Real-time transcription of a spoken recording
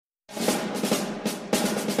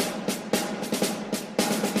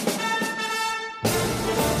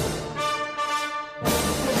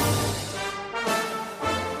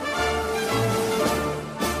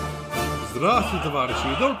Здравствуйте,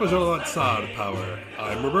 товарищи! Добро пожаловать в Tsar Power.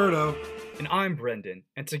 I'm Roberto. And I'm Brendan,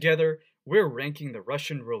 and together we're ranking the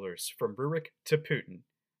Russian rulers from Rurik to Putin.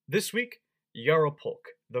 This week,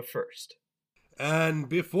 Yaropolk I. And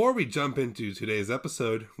before we jump into today's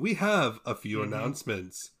episode, we have a few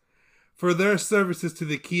announcements. For their services to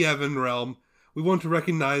the Kievan realm, we want to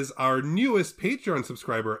recognize our newest Patreon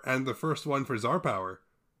subscriber and the first one for Tsar Power,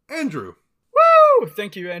 Andrew. Woo!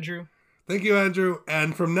 Thank you, Andrew. Thank you, Andrew.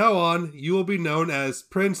 And from now on, you will be known as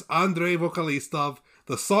Prince Andrei Vokalistov,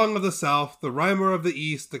 the Song of the South, the Rhymer of the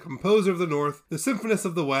East, the Composer of the North, the Symphonist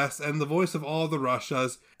of the West, and the voice of all the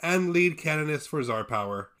Russias, and lead canonist for Tsar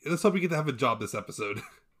Power. Let's hope you get to have a job this episode.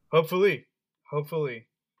 Hopefully.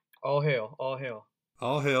 All hail, all hail.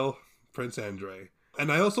 All hail, Prince Andrei. And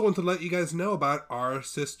I also want to let you guys know about our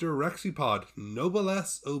sister Rexipod,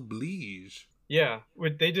 Noblesse Oblige. Yeah,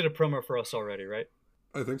 they did a promo for us already, right?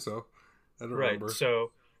 I think so. I don't right, remember.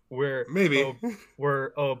 So we're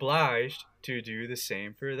we're obliged to do the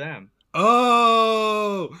same for them.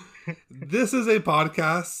 Oh! This is a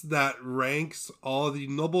podcast that ranks all the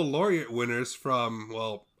Nobel Laureate winners from,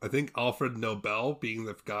 well, I think Alfred Nobel being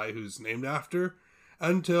the guy who's named after,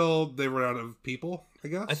 until they run out of people, I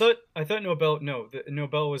guess. I thought Nobel. No,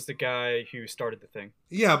 Nobel was the guy who started the thing.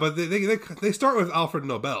 Yeah, but they start with Alfred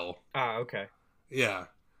Nobel. Ah, okay. Yeah,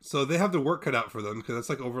 so they have the work cut out for them because that's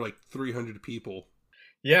like over 300 people.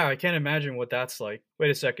 Yeah, I can't imagine what that's like.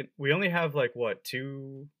 Wait a second, we only have less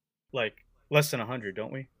than 100,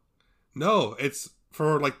 don't we? No, it's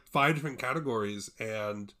for 5 different categories,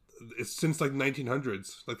 and it's since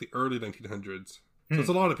 1900s, the early 1900s. So it's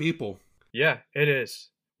a lot of people. Yeah, it is.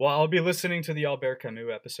 Well, I'll be listening to the Albert Camus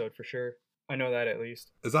episode for sure. I know that at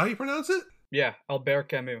least. Is that how you pronounce it? Yeah, Albert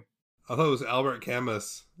Camus. I thought it was Albert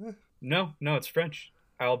Camus. No, it's French.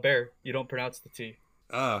 Albert, you don't pronounce the T.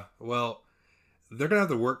 Well, they're going to have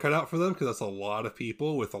the work cut out for them because that's a lot of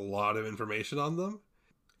people with a lot of information on them.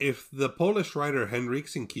 If the Polish writer Henryk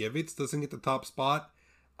Sienkiewicz doesn't get the top spot,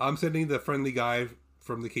 I'm sending the friendly guy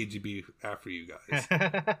from the KGB after you guys.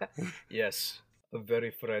 Yes, a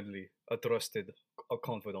very friendly, a trusted, a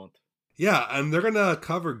confidant. Yeah, and they're going to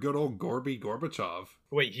cover good old Gorbachev.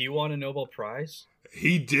 Wait, he won a Nobel Prize?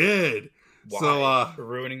 He did! Why? So,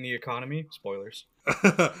 ruining the economy? Spoilers.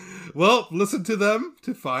 Well, listen to them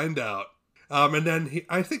to find out. And then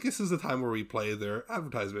I think this is the time where we play their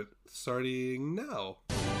advertisement, starting now.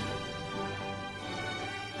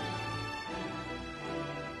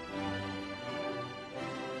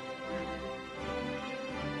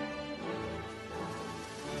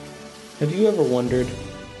 Have you ever wondered,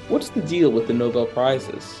 what's the deal with the Nobel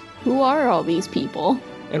Prizes? Who are all these people?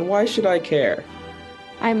 And why should I care?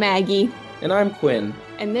 I'm Maggie. And I'm Quinn.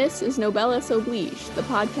 And this is Noblesse Oblige, the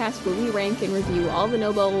podcast where we rank and review all the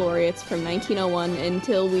Nobel laureates from 1901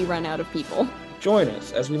 until we run out of people. Join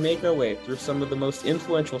us as we make our way through some of the most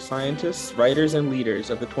influential scientists, writers, and leaders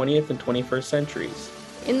of the 20th and 21st centuries.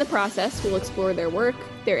 In the process, we'll explore their work,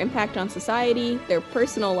 their impact on society, their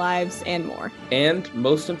personal lives, and more. And,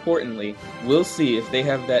 most importantly, we'll see if they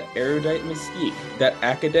have that erudite mystique, that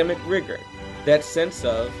academic rigor, that sense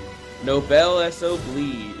of Noblesse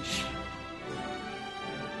Oblige.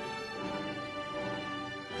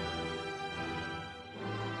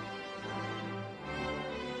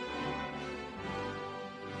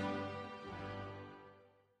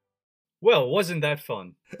 Well, wasn't that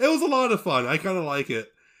fun? It was a lot of fun. I kind of like it.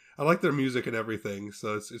 I like their music and everything,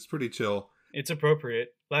 so it's pretty chill. It's appropriate.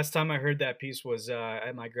 Last time I heard that piece was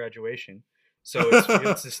at my graduation, so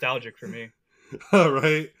it's nostalgic for me. All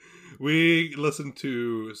right. We listened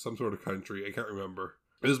to some sort of country. I can't remember.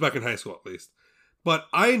 It was back in high school, at least. But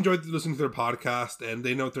I enjoyed listening to their podcast, and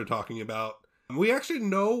they know what they're talking about. We actually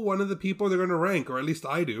know one of the people they're going to rank, or at least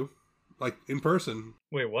I do, in person.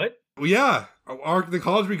 Wait, what? Well, yeah. The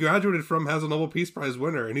college we graduated from has a Nobel Peace Prize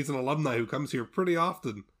winner, and he's an alumni who comes here pretty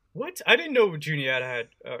often. What? I didn't know Juniata had...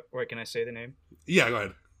 wait, can I say the name? Yeah, go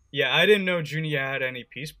ahead. Yeah, I didn't know Juniata had any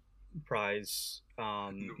Peace Prize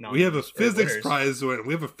we have a physics prize winner.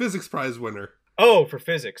 We have a physics prize winner. Oh, for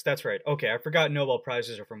physics. That's right. Okay, I forgot Nobel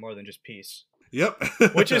Prizes are for more than just peace. Yep.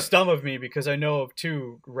 Which is dumb of me because I know of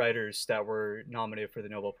 2 writers that were nominated for the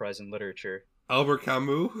Nobel Prize in Literature. Albert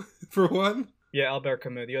Camus, for one? Yeah, Albert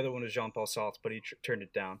Camus. The other one was Jean-Paul Sartre, but he turned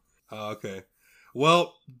it down. Okay.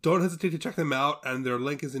 Well, don't hesitate to check them out, and their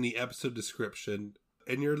link is in the episode description.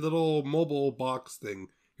 In your little mobile box thing,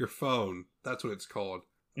 your phone. That's what it's called.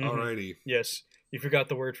 Mm-hmm. Alrighty. Yes. You forgot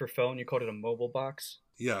the word for phone. You called it a mobile box.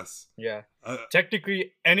 Yes. Yeah.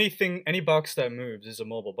 Technically, any box that moves is a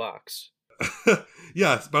mobile box.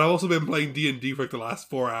 Yes, but I've also been playing D&D for the last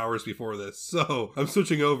 4 hours before this, so I'm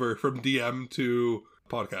switching over from DM to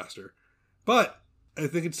podcaster. But I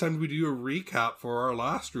think it's time we do a recap for our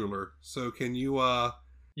last ruler. So can you,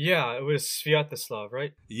 Yeah, it was Sviatoslav,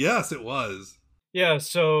 right? Yes, it was. Yeah,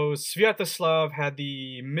 so Sviatoslav had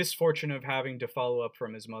the misfortune of having to follow up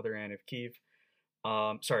from his mother, Anne of Kiev.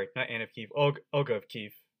 Sorry, not Anne of Kiev, Olga of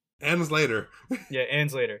Kiev. Anne's later. Yeah,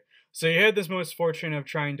 Anne's later. So he had this misfortune of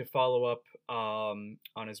trying to follow up on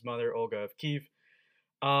his mother, Olga of Kiev.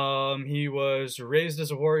 He was raised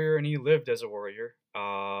as a warrior and he lived as a warrior.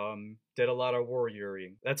 Did a lot of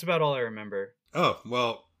warrioring. That's about all I remember. Oh,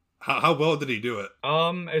 well, how well did he do it?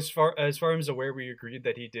 As far as I'm aware, we agreed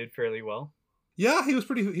that he did fairly well. Yeah, he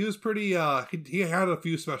had a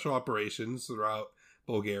few special operations throughout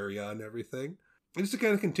Bulgaria and everything. And just to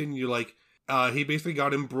kind of continue, like, he basically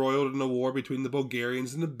got embroiled in a war between the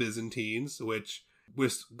Bulgarians and the Byzantines, which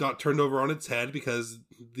got turned over on its head because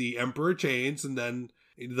the emperor changed, and then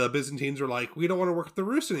the Byzantines were like, we don't want to work with the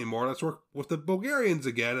Rus anymore, let's work with the Bulgarians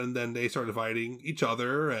again, and then they started fighting each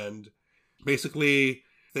other, and basically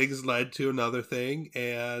things led to another thing,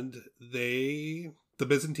 and the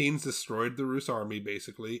Byzantines destroyed the Rus army,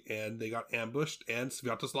 basically, and they got ambushed, and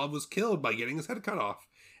Sviatoslav was killed by getting his head cut off,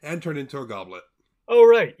 and turned into a goblet. Oh,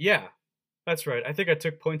 right, yeah. That's right. I think I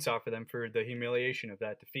took points off of them for the humiliation of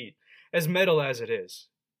that defeat. As metal as it is.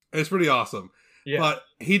 It's pretty awesome. Yeah. But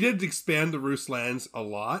he did expand the Rus lands a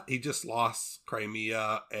lot. He just lost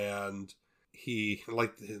Crimea, and the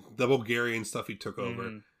Bulgarian stuff he took over.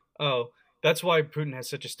 Mm. Oh, that's why Putin has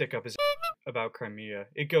such a stick up his about Crimea.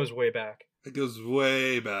 It goes way back. It goes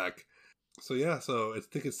way back. So yeah, I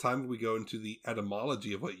think it's time we go into the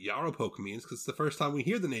etymology of what Yaropolk means, because it's the first time we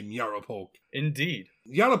hear the name Yaropolk. Indeed.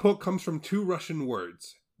 Yaropolk comes from two Russian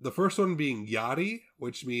words. The first one being Yari,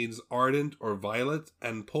 which means ardent or violet,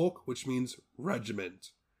 and Polk, which means regiment.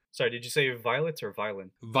 Sorry, did you say violet or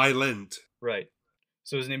violent? Violent. Right.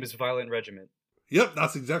 So his name is Violent Regiment. Yep,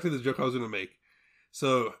 that's exactly the joke I was going to make.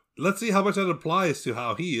 So let's see how much that applies to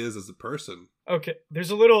how he is as a person. Okay,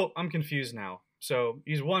 I'm confused now. So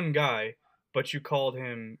he's one guy, but you called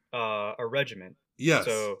him a regiment. Yes.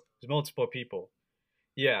 So there's multiple people.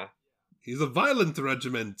 Yeah. He's a violent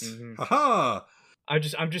regiment. Mm-hmm. Haha.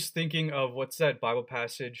 I'm just thinking of what's that Bible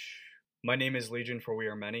passage? My name is Legion, for we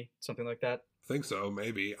are many. Something like that. I think so,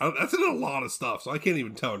 maybe. That's in a lot of stuff, so I can't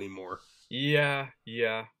even tell anymore. Yeah.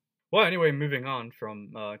 Well, anyway, moving on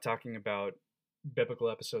from talking about biblical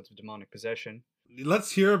episodes of demonic possession.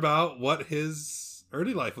 Let's hear about what his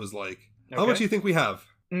early life was like. Okay. How much do you think we have?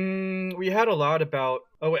 We had a lot about...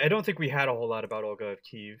 Oh, I don't think we had a whole lot about Olga of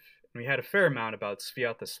Kiev. We had a fair amount about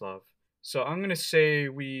Sviatoslav. So I'm going to say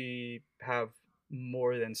we have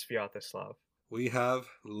more than Sviatoslav. We have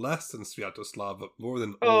less than Sviatoslav, but more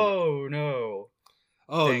than Olga. Oh, no.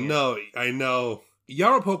 Oh, Dang no, I know.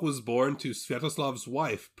 Yaropolk was born to Sviatoslav's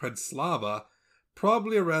wife, Predslava,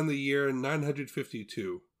 probably around the year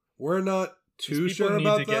 952. We're not too sure about that.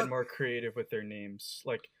 People need to get more creative with their names.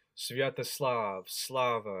 Like Sviatoslav,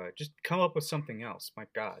 Slava. Just come up with something else. My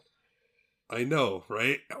God. I know,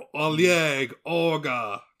 right? Oleg,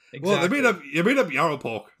 Olga. Exactly. Well, they made up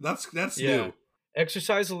Yaropolk. That's new.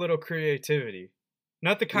 Exercise a little creativity.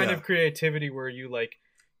 Not the kind of creativity where you like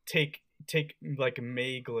take like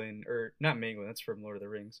Maeglin, or not Maeglin, that's from Lord of the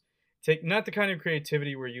Rings. Not the kind of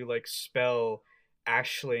creativity where you like spell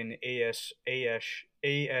Ashlyn Ashyyllyn.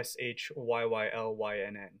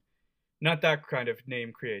 Not that kind of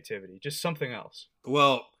name creativity, just something else.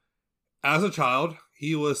 Well, as a child,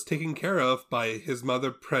 he was taken care of by his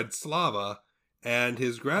mother Predslava and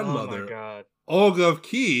his grandmother, oh my God, Olga of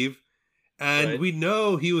Kiev, and right. We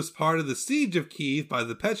know he was part of the siege of Kiev by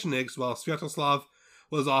the Pechenegs while Sviatoslav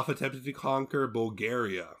was off attempting to conquer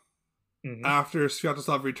Bulgaria. Mm-hmm. After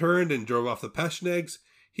Sviatoslav returned and drove off the Pechenegs,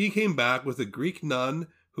 he came back with a Greek nun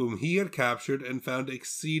whom he had captured and found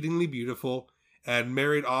exceedingly beautiful, and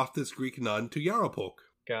married off this Greek nun to Yaropolk.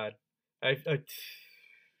 God,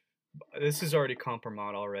 this is already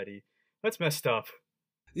compromat already. That's messed up.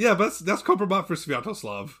 Yeah, but that's compromat for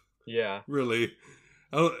Sviatoslav. Yeah. Really.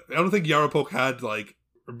 I don't think Yaropolk had, like,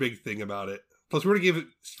 a big thing about it. Plus, we're going to give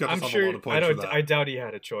Sviatoslav a lot of points for that. I doubt he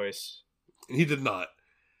had a choice. And he did not.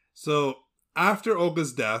 So, after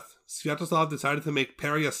Olga's death, Sviatoslav decided to make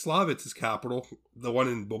Pereyaslavic his capital, the one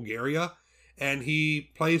in Bulgaria, and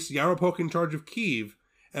he placed Yaropolk in charge of Kiev,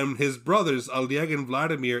 and his brothers Oleg and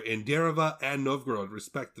Vladimir in Dereva and Novgorod,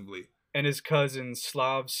 respectively. And his cousin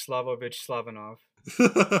Slavovich Slavanov.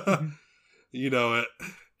 You know it.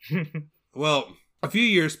 Well, a few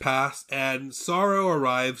years pass, and sorrow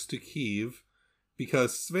arrives to Kiev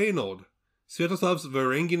because Svenold, Sviatoslav's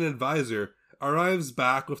Varangian advisor, arrives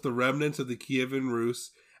back with the remnants of the Kievan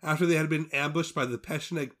Rus after they had been ambushed by the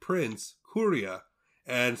Pecheneg prince, Kuria,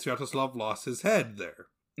 and Sviatoslav lost his head there.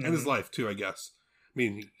 And his life, too, I guess. I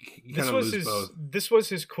mean, he kind of lose both. This was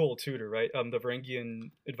his cool tutor, right? The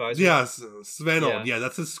Varangian advisor? Yeah, Svenold. Yeah,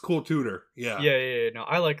 that's his cool tutor. Yeah. Yeah. No,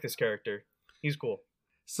 I like this character. He's cool.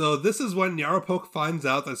 So this is when Yaropolk finds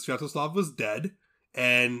out that Sviatoslav was dead,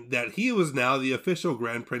 and that he was now the official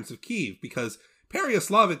Grand Prince of Kiev, because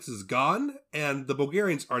Pereiaslavets is gone, and the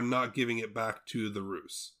Bulgarians are not giving it back to the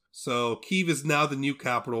Rus. So Kiev is now the new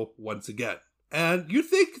capital once again. And you'd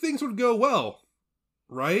think things would go well,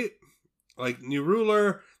 right? Like, new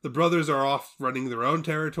ruler, the brothers are off running their own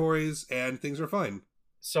territories, and things are fine.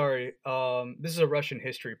 Sorry, this is a Russian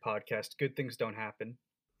history podcast. Good things don't happen.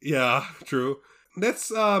 Yeah, true. Let's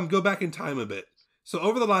go back in time a bit. So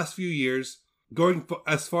over the last few years, going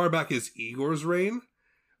as far back as Igor's reign,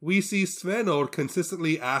 we see Svenold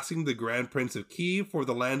consistently asking the Grand Prince of Kiev for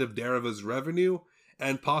the land of Dereva's revenue,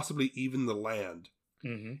 and possibly even the land.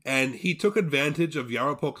 Mm-hmm. And he took advantage of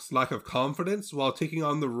Yaropolk's lack of confidence while taking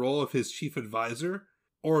on the role of his chief advisor,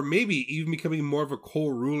 or maybe even becoming more of a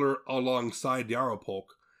co-ruler alongside Yaropolk,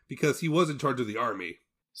 because he was in charge of the army.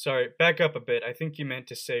 Sorry, back up a bit. I think you meant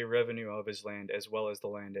to say revenue of his land as well as the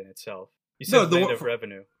land in itself. You said land of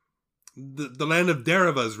revenue. The land of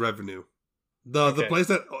Dereva's revenue. The place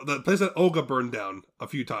that Olga burned down a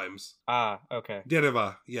few times. Ah, okay.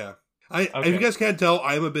 Dereva, yeah. If you guys can't tell,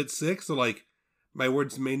 I'm a bit sick, so like my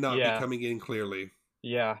words may not be coming in clearly.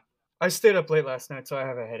 Yeah. I stayed up late last night, so I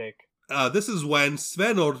have a headache. This is when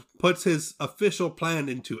Svenold puts his official plan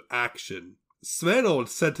into action. Svenold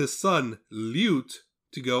sent his son, Lyut,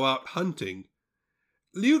 to go out hunting.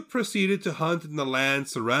 Lyut proceeded to hunt in the land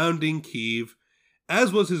surrounding Kiev,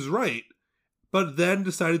 as was his right, but then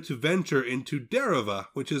decided to venture into Dereva,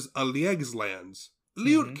 which is Alieg's lands.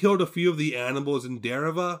 Lyut killed a few of the animals in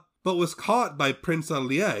Dereva, but was caught by Prince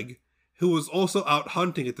Alieg, who was also out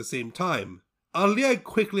hunting at the same time. Alieg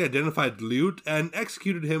quickly identified Lyut and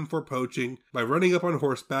executed him for poaching by running up on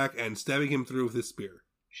horseback and stabbing him through with his spear.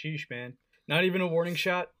 Sheesh, man. Not even a warning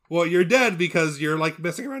shot? Well, you're dead because you're, like,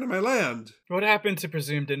 messing around in my land. What happened to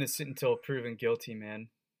presumed innocent until proven guilty, man?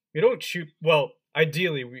 We don't shoot... Well,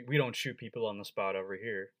 ideally, we don't shoot people on the spot over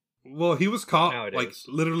here. Well, he was caught, nowadays, like,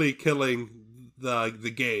 literally killing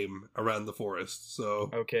the game around the forest, so...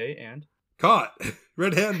 Okay, and? Caught.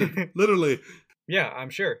 Red-handed. Literally. Yeah, I'm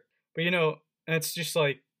sure. But, it's just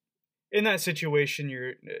like, in that situation,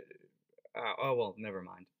 you're... oh, well, never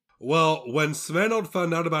mind. Well, when Svenold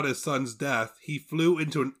found out about his son's death, he flew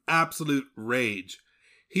into an absolute rage.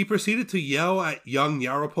 He proceeded to yell at young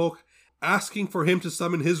Yaropolk, asking for him to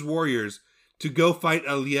summon his warriors to go fight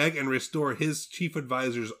Alieg and restore his chief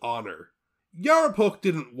advisor's honor. Yaropolk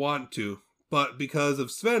didn't want to, but because of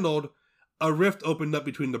Svenold, a rift opened up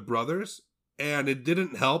between the brothers, and it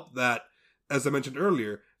didn't help that, as I mentioned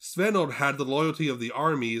earlier, Svenold had the loyalty of the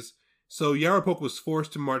armies, so Yaropolk was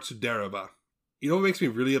forced to march to Dereva. You know what makes me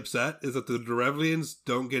really upset is that the Derevlians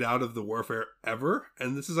don't get out of the warfare ever,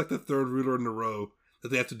 and this is like the third ruler in a row that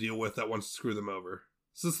they have to deal with that wants to screw them over.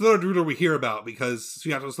 So it's the third ruler we hear about because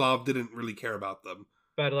Sviatoslav didn't really care about them.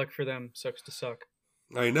 Bad luck for them. Sucks to suck.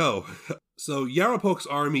 I know. So Yaropolk's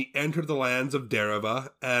army entered the lands of Dereva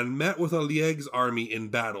and met with Alieg's army in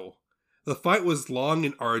battle. The fight was long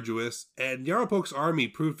and arduous, and Yaropolk's army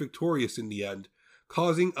proved victorious in the end,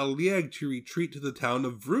 causing Alieg to retreat to the town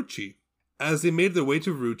of Vruchi. As they made their way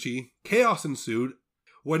to Vruchi, chaos ensued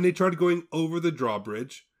when they tried going over the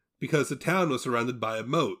drawbridge because the town was surrounded by a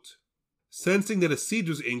moat. Sensing that a siege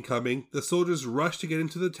was incoming, the soldiers rushed to get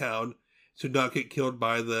into the town to not get killed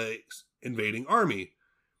by the invading army.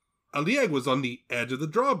 Alieg was on the edge of the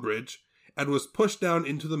drawbridge and was pushed down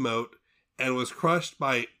into the moat and was crushed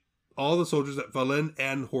by all the soldiers that fell in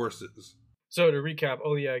and horses. So to recap,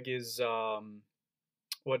 Alieg is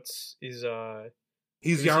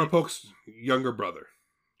He's Yaropolk's younger brother.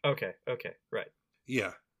 Okay, right.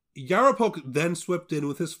 Yeah. Yaropolk then swept in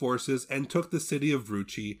with his forces and took the city of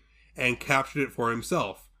Vruchi and captured it for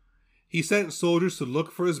himself. He sent soldiers to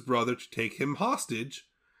look for his brother to take him hostage,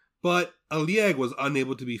 but Alieg was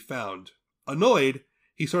unable to be found. Annoyed,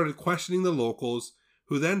 he started questioning the locals,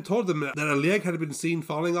 who then told them that Alieg had been seen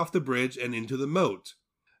falling off the bridge and into the moat.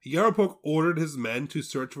 Yaropolk ordered his men to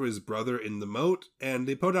search for his brother in the moat, and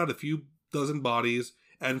they put out a few dozen bodies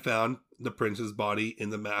and found the prince's body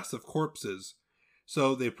in the mass of corpses.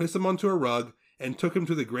 So they placed him onto a rug and took him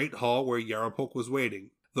to the great hall where Yaropolk was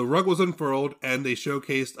waiting. The rug was unfurled and they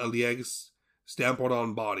showcased Alieg's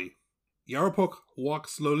stampled-on body. Yaropolk walked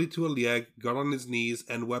slowly to Alieg, got on his knees,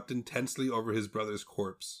 and wept intensely over his brother's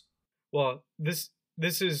corpse. Well, this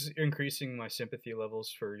is increasing my sympathy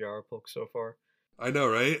levels for Yaropolk so far. I know,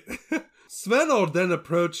 right? Svenold then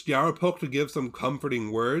approached Yaropolk to give some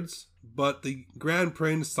comforting words, but the Grand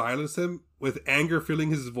Prince silenced him, with anger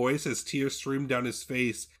filling his voice as tears streamed down his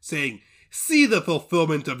face, saying, "See the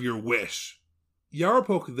fulfillment of your wish."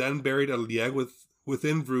 Yaropolk then buried Oleg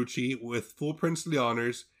within Vruchi with full princely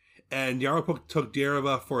honors, and Yaropolk took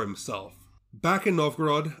Dereva for himself. Back in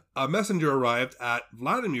Novgorod, a messenger arrived at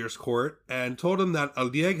Vladimir's court and told him that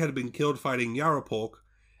Oleg had been killed fighting Yaropolk,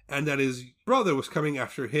 and that his brother was coming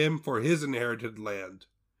after him for his inherited land.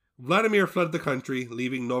 Vladimir fled the country,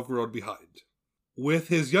 leaving Novgorod behind. With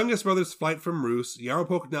his youngest brother's flight from Rus,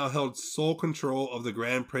 Yaropolk now held sole control of the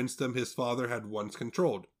Grand Princedom his father had once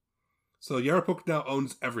controlled. So Yaropolk now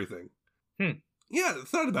owns everything. Yeah,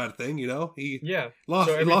 it's not a bad thing, you know. He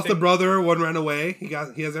lost a brother, one ran away. He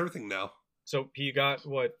has everything now. So he got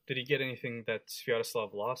what? Did he get anything that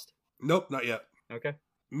Sviatoslav lost? Nope, not yet. Okay.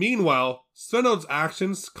 Meanwhile, Svenold's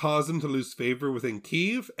actions caused him to lose favor within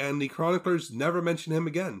Kiev, and the chroniclers never mention him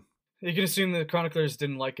again. You can assume the chroniclers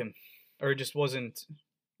didn't like him, or just wasn't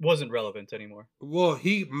relevant anymore. Well,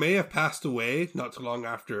 he may have passed away not too long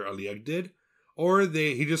after Oleg did, or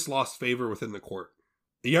he just lost favor within the court.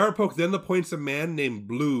 Yaropolk then appoints a man named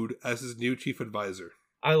Blud as his new chief advisor.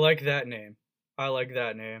 I like that name. I'm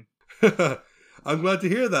glad to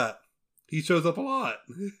hear that. He shows up a lot.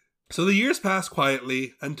 So the years passed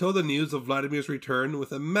quietly until the news of Vladimir's return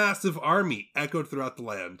with a massive army echoed throughout the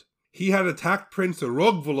land. He had attacked Prince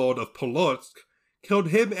Rogvolod of Polotsk, killed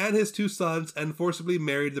him and his 2 sons, and forcibly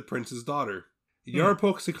married the prince's daughter.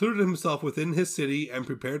 Yaropolk secluded himself within his city and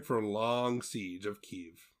prepared for a long siege of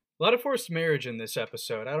Kiev. A lot of forced marriage in this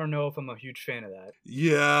episode. I don't know if I'm a huge fan of that.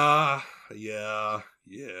 Yeah.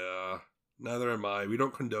 Neither am I. We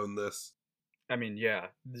don't condone this. I mean, yeah.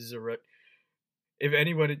 This is if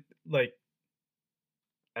anybody, like,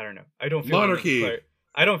 I don't know. I don't feel monarchy.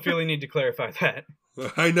 I don't feel the need to clarify that.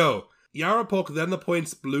 I know. Yaropolk then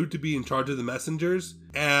appoints Blud to be in charge of the messengers,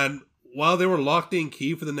 and while they were locked in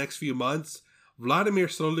Kiev for the next few months, Vladimir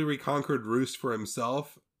slowly reconquered Rus for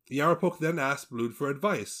himself. Yaropolk then asked Blud for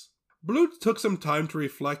advice. Blud took some time to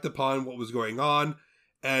reflect upon what was going on,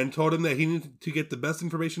 and told him that he needed to get the best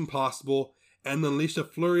information possible and unleashed a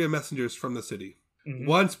flurry of messengers from the city.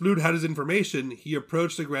 Once Blud had his information, he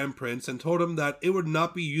approached the Grand Prince and told him that it would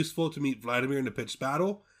not be useful to meet Vladimir in a pitched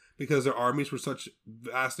battle, because their armies were such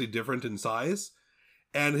vastly different in size,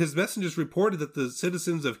 and his messengers reported that the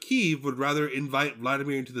citizens of Kiev would rather invite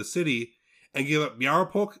Vladimir into the city and give up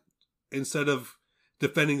Yaropolk instead of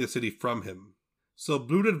defending the city from him. So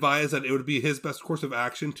Blud advised that it would be his best course of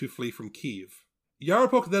action to flee from Kiev.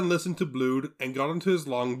 Yaropolk then listened to Blud and got into his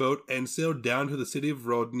longboat and sailed down to the city of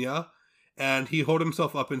Rodnya, and he holed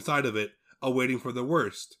himself up inside of it, awaiting for the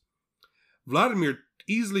worst. Vladimir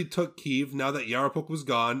easily took Kiev now that Yaropolk was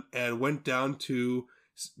gone and went down to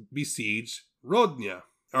besiege Rodnya.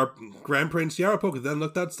 Our Grand Prince Yaropolk then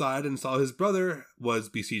looked outside and saw his brother was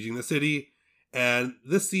besieging the city, and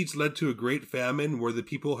this siege led to a great famine where the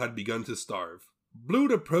people had begun to starve.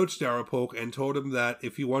 Blud approached Yaropolk and told him that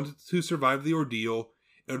if he wanted to survive the ordeal,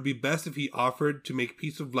 it would be best if he offered to make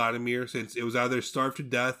peace with Vladimir, since it was either starve to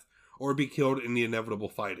death or be killed in the inevitable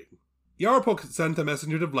fighting. Yaropolk sent a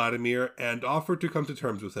messenger to Vladimir and offered to come to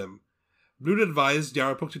terms with him. Blud advised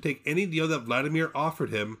Yaropolk to take any deal that Vladimir offered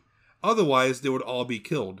him, otherwise they would all be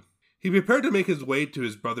killed. He prepared to make his way to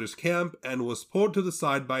his brother's camp and was pulled to the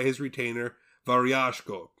side by his retainer,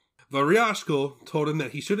 Varyashko. Varyashko told him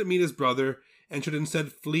that he shouldn't meet his brother and should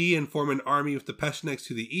instead flee and form an army with the Pechenegs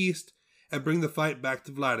to the east and bring the fight back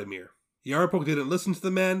to Vladimir. Yaropolk didn't listen to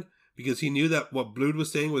the man because he knew that what Blud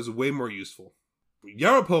was saying was way more useful.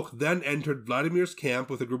 Yaropolk then entered Vladimir's camp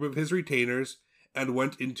with a group of his retainers and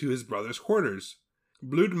went into his brother's quarters.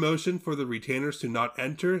 Blud motioned for the retainers to not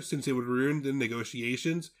enter since it would ruin the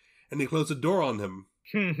negotiations, and he closed the door on him.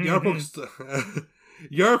 Yaropolk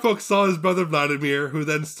saw his brother Vladimir, who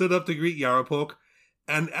then stood up to greet Yaropolk,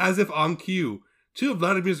 and as if on cue, 2 of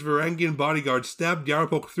Vladimir's Varangian bodyguards stabbed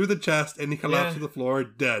Yaropolk through the chest and he collapsed to the floor,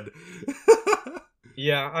 dead.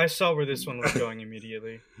 Yeah, I saw where this one was going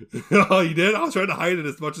immediately. Oh, you did? I was trying to hide it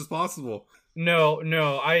as much as possible. No,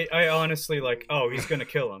 I honestly, like, oh, he's gonna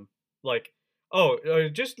kill him. Like,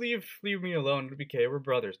 just leave me alone, it'll be okay, we're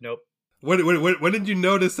brothers. Nope. When did you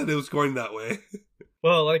notice that it was going that way?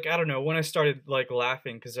 Well, like, I don't know, when I started, like,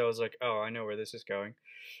 laughing, because I was like, oh, I know where this is going.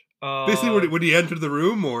 Basically, when he entered the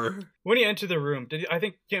room, or? When he entered the room,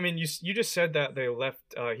 you just said that they left,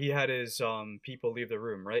 he had his, people leave the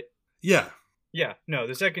room, right? Yeah. Yeah, no,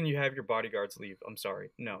 the second you have your bodyguards leave, I'm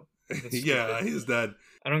sorry, no. Yeah, he's dead.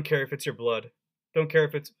 I don't care if it's your blood. I don't care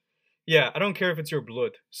if it's your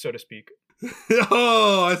blood, so to speak.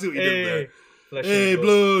 Oh, I see what you did there. Flesh Hey, and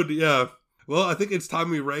blood. blood. Yeah. Well, I think it's time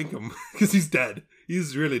we rank him because he's dead.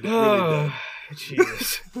 He's really dead. Really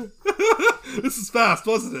Jesus. dead. This is fast,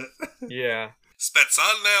 wasn't it? Yeah.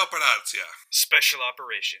 Specjalne operacja. Special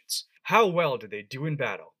operations. How well do they do in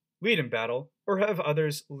battle? Lead in battle, or have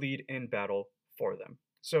others lead in battle for them?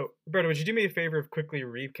 So, Roberto, would you do me a favor of quickly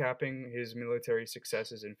recapping his military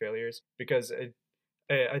successes and failures? Because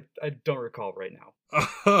I don't recall right now.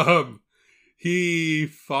 He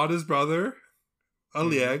fought his brother,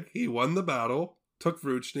 Oleg. He won the battle, took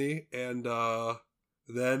Vruchny, and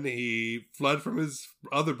then he fled from his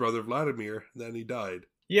other brother, Vladimir, and then he died.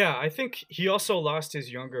 Yeah, I think he also lost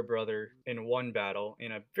his younger brother in one battle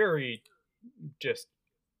in a very just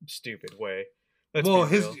stupid way. Let's be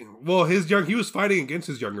real. He was fighting against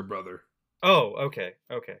his younger brother. Oh, okay.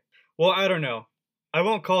 Well, I don't know. I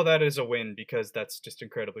won't call that as a win because that's just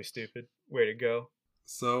incredibly stupid. Way to go.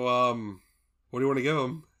 So, what do you want to give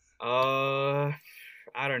him?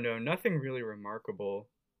 I don't know. Nothing really remarkable.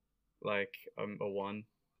 Like, a 1.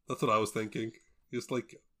 That's what I was thinking.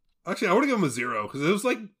 Actually, I want to give him a 0 because it was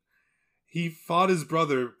like he fought his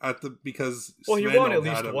brother because. Well, he Sven won at had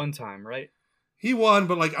least him. one time, right? He won,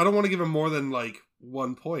 but I don't want to give him more than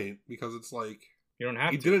 1 point because it's you don't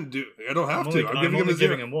have he to. didn't do. I don't have to. I'm giving him a 0.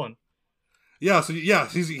 Giving him 1. Yeah. So he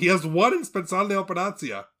has 1 in Specjalne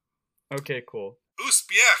operacja. Okay, cool.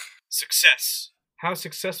 Uspiech. Success. How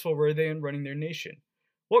successful were they in running their nation?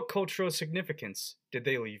 What cultural significance did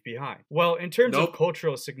they leave behind? Well, in terms of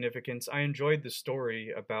cultural significance, I enjoyed the story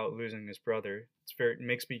about losing his brother. It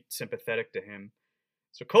makes me sympathetic to him.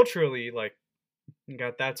 So culturally, you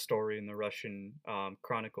got that story in the Russian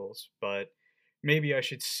chronicles, but maybe I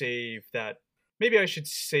should save that. Maybe I should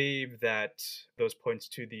save those points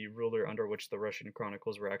to the ruler under which the Russian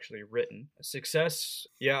chronicles were actually written. Success?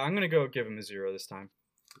 Yeah, I'm gonna go give him a 0 this time.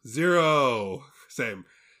 0. Same.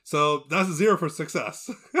 So that's a 0 for success.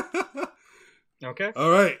 Okay. All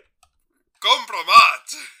right.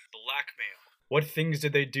 Compromat. Blackmail. What things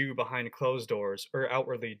did they do behind closed doors or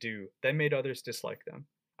outwardly do that made others dislike them?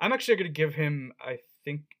 I'm actually going to give him, I'm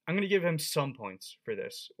going to give him some points for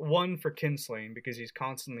this. 1 for kinslaying because he's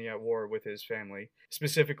constantly at war with his family,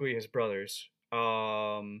 specifically his brothers.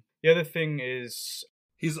 The other thing is...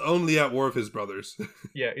 He's only at war with his brothers.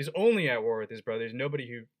 Yeah, he's only at war with his brothers. Nobody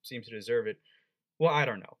who seems to deserve it. Well, I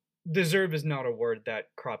don't know. Deserve is not a word that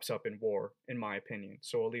crops up in war, in my opinion.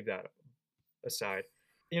 So we'll leave that aside.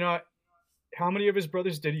 How many of his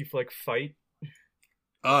brothers did he fight?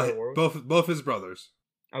 Both his brothers.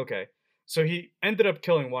 Okay, so he ended up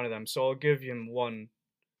killing one of them. So I'll give him 1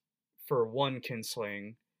 for 1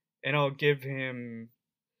 kinslaying, and I'll give him.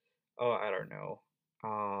 Oh, I don't know.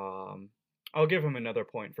 I'll give him another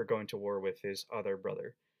point for going to war with his other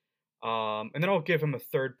brother. And then I'll give him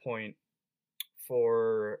a 3rd point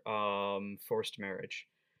for forced marriage,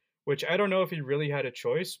 which I don't know if he really had a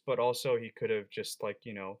choice, but also he could have just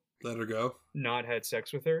let her go, not had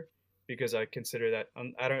sex with her, because I consider that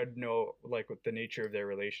I don't know what the nature of their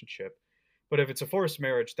relationship, but if it's a forced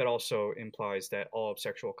marriage, that also implies that all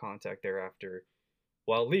sexual contact thereafter,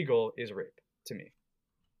 while legal, is rape to me.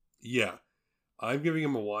 Yeah, I'm giving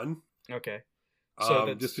him a 1. Okay,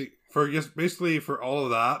 so basically for all of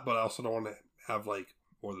that, but I also don't want to have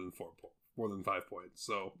more than 5 points.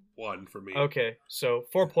 So 1 for me. Okay, so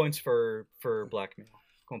 4 points for blackmail.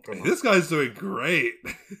 Hey, this guy's doing great.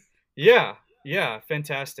 Yeah,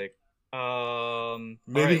 fantastic.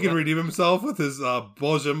 Maybe he can redeem himself with his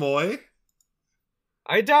Boże moi.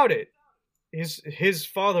 I doubt it. His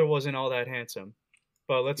father wasn't all that handsome,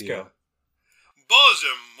 but let's go.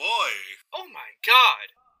 Boże moi. Oh my god!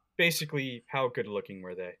 Basically, how good looking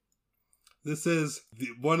were they? This is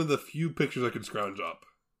one of the few pictures I can scrounge up.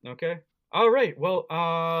 Okay. All right. Well,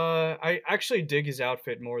 I actually dig his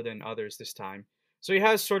outfit more than others this time. So he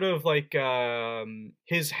has sort of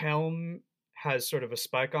his helm has sort of a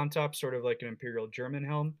spike on top, sort of like an Imperial German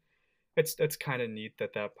helm. That's kind of neat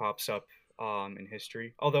that pops up in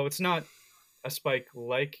history. Although it's not a spike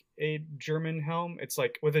like a German helm. It's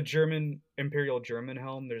with a Imperial German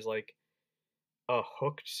helm, there's a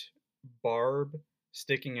hooked barb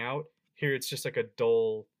sticking out. Here it's just a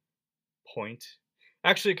dull point.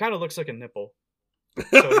 Actually, it kind of looks like a nipple.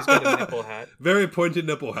 So he's got a nipple hat. Very pointed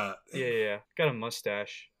nipple hat. Yeah. Got a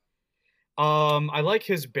mustache. I like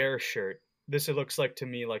his bear shirt. This it looks like to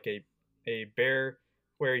me like a bear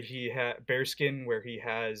where he had bearskin, where he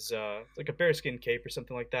has like a bearskin cape or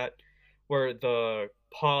something like that, where the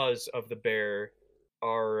paws of the bear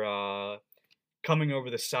are coming over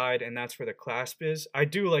the side, and that's where the clasp is. I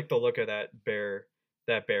do like the look of that bear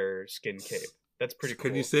skin cape. That's pretty cool.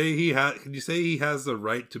 Can you say he has the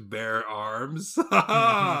right to bear arms?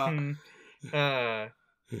 I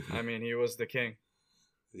mean, he was the king.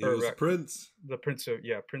 He was a prince. The Prince of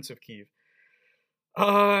Kiev.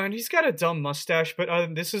 And he's got a dumb mustache,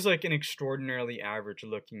 but this is like an extraordinarily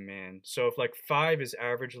average-looking man. So if like 5 is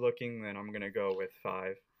average-looking, then I'm gonna go with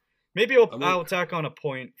 5. Maybe I'll tack on a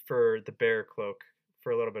point for the bear cloak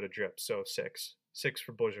for a little bit of drip. So 6. 6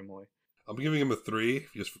 for Bojamoy. I'm giving him a 3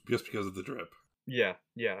 just because of the drip. Yeah.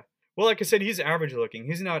 Well, like I said, he's average-looking.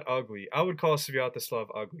 He's not ugly. I would call Sviatoslav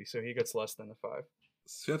ugly, so he gets less than a 5.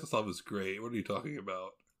 Sviatoslav is great. What are you talking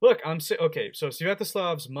about? Look, okay, so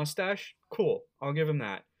Sviatoslav's mustache, cool. I'll give him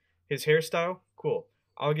that. His hairstyle, cool.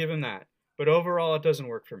 I'll give him that. But overall, it doesn't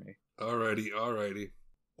work for me. Alrighty.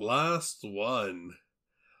 Last one.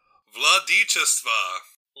 Vladichesva.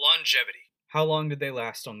 Longevity. How long did they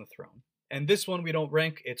last on the throne? And this one we don't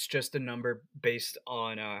rank. It's just a number based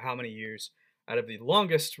on how many years out of the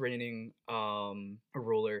longest reigning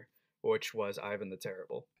ruler, which was Ivan the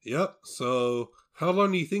Terrible. Yep. So how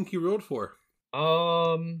long do you think he ruled for?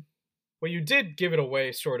 Well, you did give it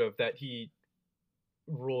away, sort of, that he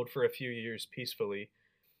ruled for a few years peacefully.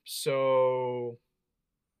 So,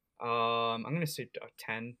 I'm going to say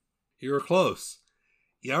 10. You were close.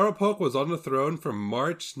 Yaropolk was on the throne from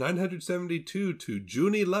March 972 to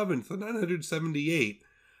June 11th, 978,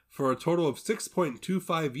 for a total of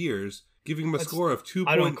 6.25 years, giving him a score of 2.49.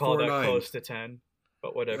 I don't call that close to 10,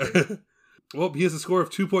 but whatever. Well, he has a score of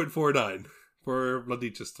 2.49 for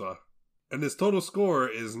Vladichesva. And his total score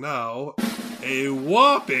is now a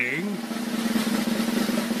whopping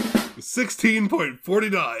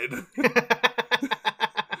 16.49.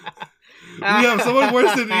 We have someone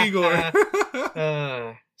worse than Igor.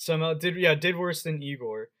 Somehow did worse than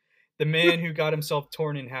Igor. The man who got himself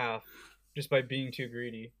torn in half just by being too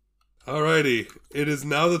greedy. Alrighty. It is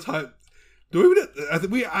now the time.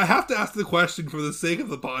 I have to ask the question for the sake of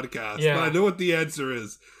the podcast. Yeah. But I know what the answer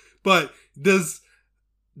is. But does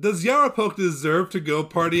Yaropolk deserve to go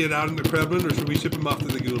party it out in the Kremlin, or should we ship him off to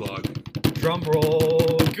the Gulag? Drum roll.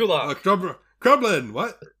 Gulag. Kremlin.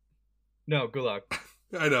 What? No, Gulag.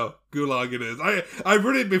 I know, Gulag it is. I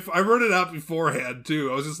wrote it out beforehand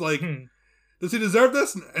too. I was just like, does he deserve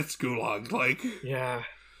this? It's Gulag. Like, yeah.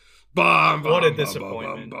 What a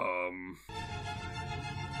disappointment.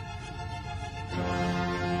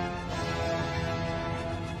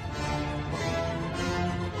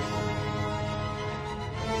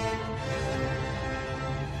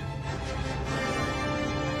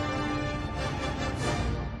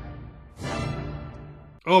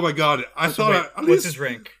 Oh my god! What's his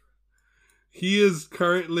rank? He is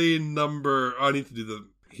currently number. I need to do the.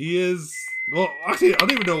 He is. Well, actually, I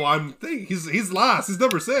don't even know why I'm thinking. He's last. He's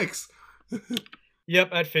number 6.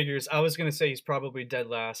 Yep, that figures. I was gonna say he's probably dead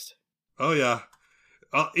last. Oh yeah,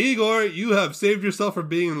 Igor, you have saved yourself from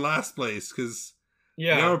being in last place because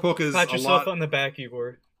Yaropolk is pat yourself on the back,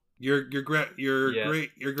 Igor. Your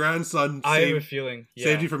grandson. I have a feeling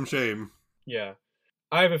saved you from shame. Yeah.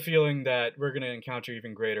 I have a feeling that we're going to encounter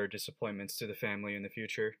even greater disappointments to the family in the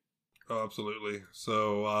future. Oh, absolutely.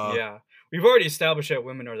 So, yeah. We've already established that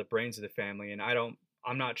women are the brains of the family, and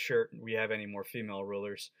I'm not sure we have any more female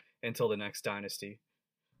rulers until the next dynasty.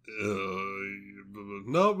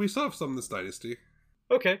 No, we still have some in this dynasty.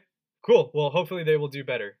 Okay. Cool. Well, hopefully they will do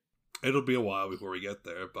better. It'll be a while before we get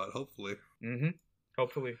there, but hopefully. Mm-hmm.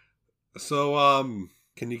 Hopefully. So,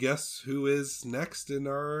 can you guess who is next in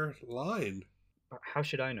our line? How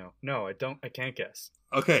should I know? No, I can't guess.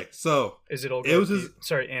 Okay, so is it Olga?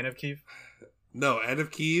 Sorry, Anne of Kiev? No, Anne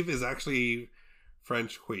of Kiev is actually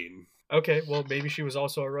French queen. Okay, well maybe she was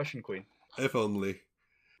also a Russian queen. If only.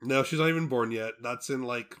 No, she's not even born yet. That's in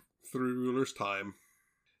like 3 rulers' time.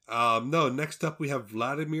 No, next up we have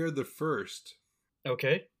Vladimir the First.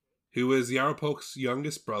 Okay. Who is Yaropolk's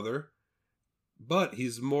youngest brother, but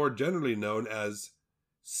he's more generally known as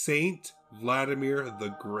Saint Vladimir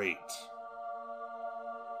the Great.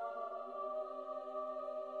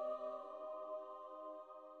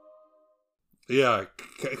 Yeah,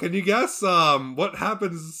 can you guess what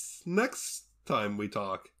happens next time we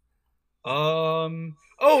talk? Oh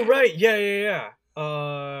right, yeah.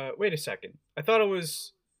 Wait a second. I thought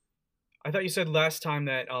you said last time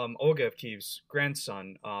that Olga of Kiev's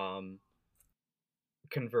grandson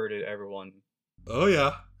converted everyone. Oh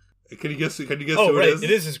yeah. Can you guess oh, who right. it is?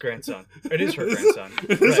 It is his grandson. It is her grandson.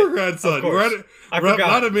 It is her grandson. Of course.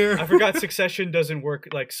 Vladimir. I forgot succession doesn't work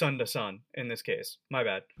like son to son in this case. My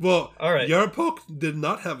bad. Well, all right. Yaropolk did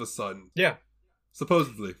not have a son. Yeah.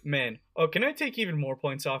 Supposedly. Man. Oh, can I take even more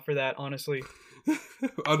points off for that, honestly?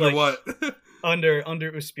 Under what? under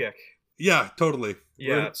Uspiek. Yeah, totally.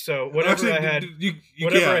 Yeah, so whatever I had, you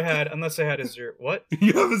whatever can't. I had, unless I had a 0. What?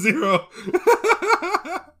 You have a 0.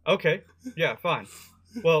 Okay. Yeah, fine.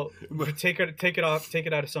 Well, take it off. Take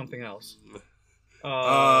it out of something else.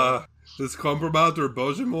 This Compromat or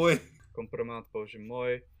Bojamoy? Compromat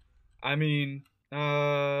Bojamoy. I mean,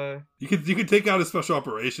 You could take out a special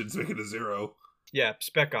operations, make it a 0. yeah,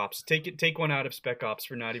 Spec Ops. Take one out of Spec Ops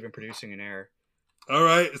for not even producing an error. All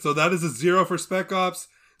right, so that is a 0 for Spec Ops,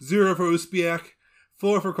 0 for Uzbek,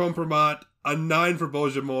 4 for Compromat, a 9 for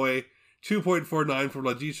Bojamoy, 2.49 for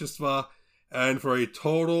Lajishstva, and for a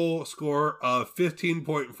total score of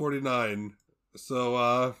 15.49.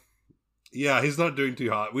 So, yeah, he's not doing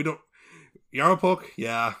too hot. We don't... Yaropolk,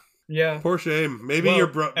 yeah. Yeah. Poor shame. Maybe your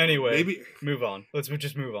brother... Anyway, maybe... move on. Let's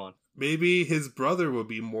just move on. Maybe his brother will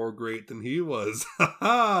be more great than he was.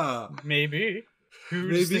 Maybe.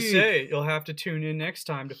 Who's to say? You'll have to tune in next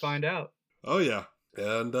time to find out. Oh, yeah.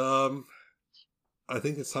 And, I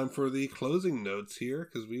think it's time for the closing notes here,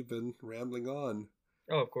 because we've been rambling on.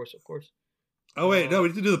 Oh, of course. Oh, wait, no, we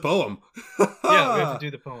need to do the poem. Yeah, we have to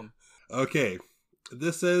do the poem. Okay.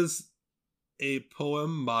 This is a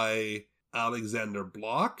poem by Alexander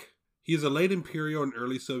Blok. He's a late Imperial and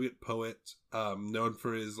early Soviet poet, known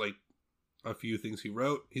for his, a few things he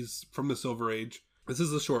wrote. He's from the Silver Age. This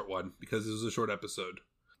is a short one, because this is a short episode.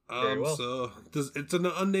 Very well. So, it's an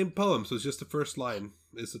unnamed poem, so it's just the first line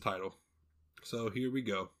is the title. So, here we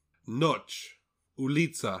go. Noc,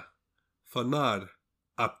 ulica, fanar,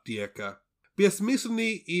 aptieka.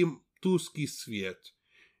 Бессмысленный им тусклый свет.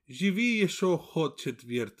 Живи еще хоть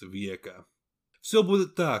четверть века. Все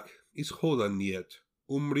будет так, исхода нет.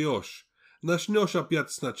 Умрешь, начнешь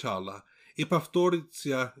опять сначала, и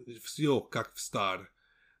повторится все, как в стар.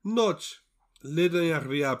 Ночь, ледяная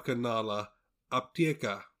рябь канала,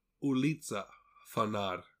 аптека, улица,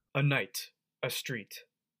 фонарь. A night, a street,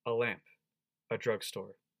 a lamp, a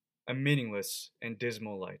drugstore, a meaningless and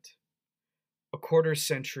dismal light. A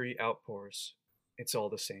quarter-century outpours. It's all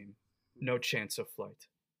the same. No chance of flight.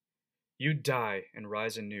 You die and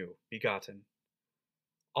rise anew, begotten.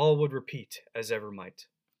 All would repeat as ever might.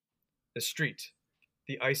 The street,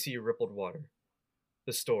 the icy rippled water.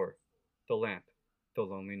 The store, the lamp, the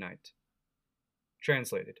lonely night.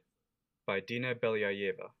 Translated by Dina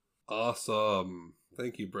Belyayeva. Awesome.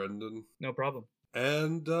 Thank you, Brendan. No problem.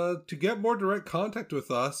 And to get more direct contact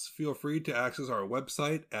with us, feel free to access our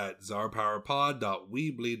website at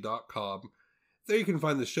czarpowerpod.weebly.com. There you can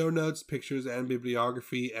find the show notes, pictures, and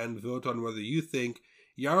bibliography, and vote on whether you think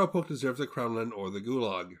Yaropolk deserves the Kremlin or the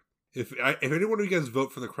Gulag. If any one of you guys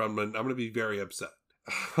vote for the Kremlin, I'm going to be very upset.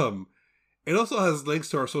 It also has links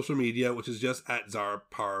to our social media, which is just at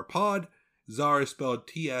czarpowerpod. Czar is spelled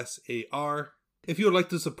Tsar. If you would like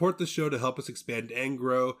to support the show to help us expand and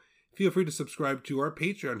grow, feel free to subscribe to our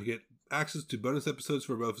Patreon to get access to bonus episodes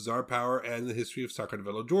for both Czar Power and the history of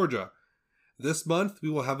Sakartvelo, Georgia. This month, we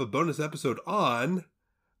will have a bonus episode on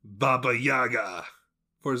Baba Yaga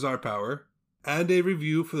for Czar Power, and a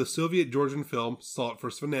review for the Soviet-Georgian film Salt for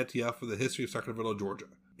Svanetia for the history of Sakartvelo, Georgia.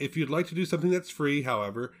 If you'd like to do something that's free,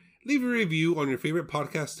 however, leave a review on your favorite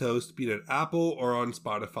podcast host, be it at Apple or on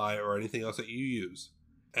Spotify or anything else that you use.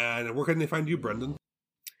 And where can they find you, Brendan?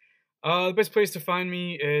 The best place to find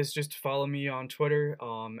me is just to follow me on Twitter.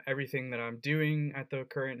 Everything that I'm doing at the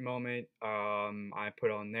current moment, I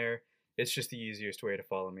put on there. It's just the easiest way to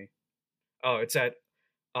follow me. Oh, it's at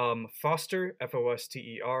Foster, Foster,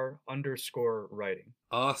 _writing.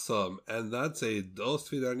 Awesome. And that's a Do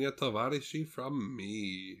svidaniya, tovarishi from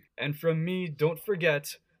me. And from me, don't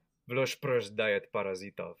forget, Vlosh Diet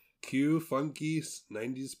Parazitov. Cue funky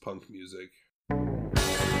 90s punk music.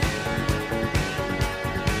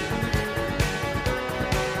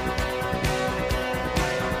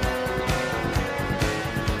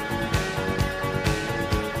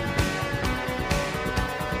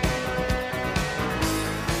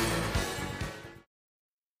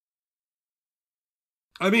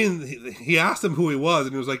 I mean, he asked him who he was,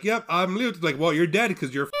 and he was like, yep, I'm Leo. Like, well, you're dead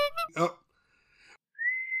because you're oh.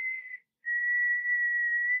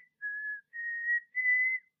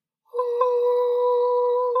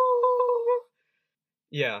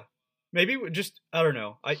 Yeah. Maybe just, I don't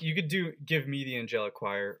know. You could give me the angelic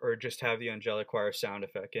choir, or just have the angelic choir sound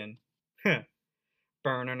effect in. What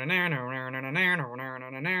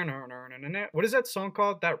is that song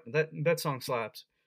called? That song slaps.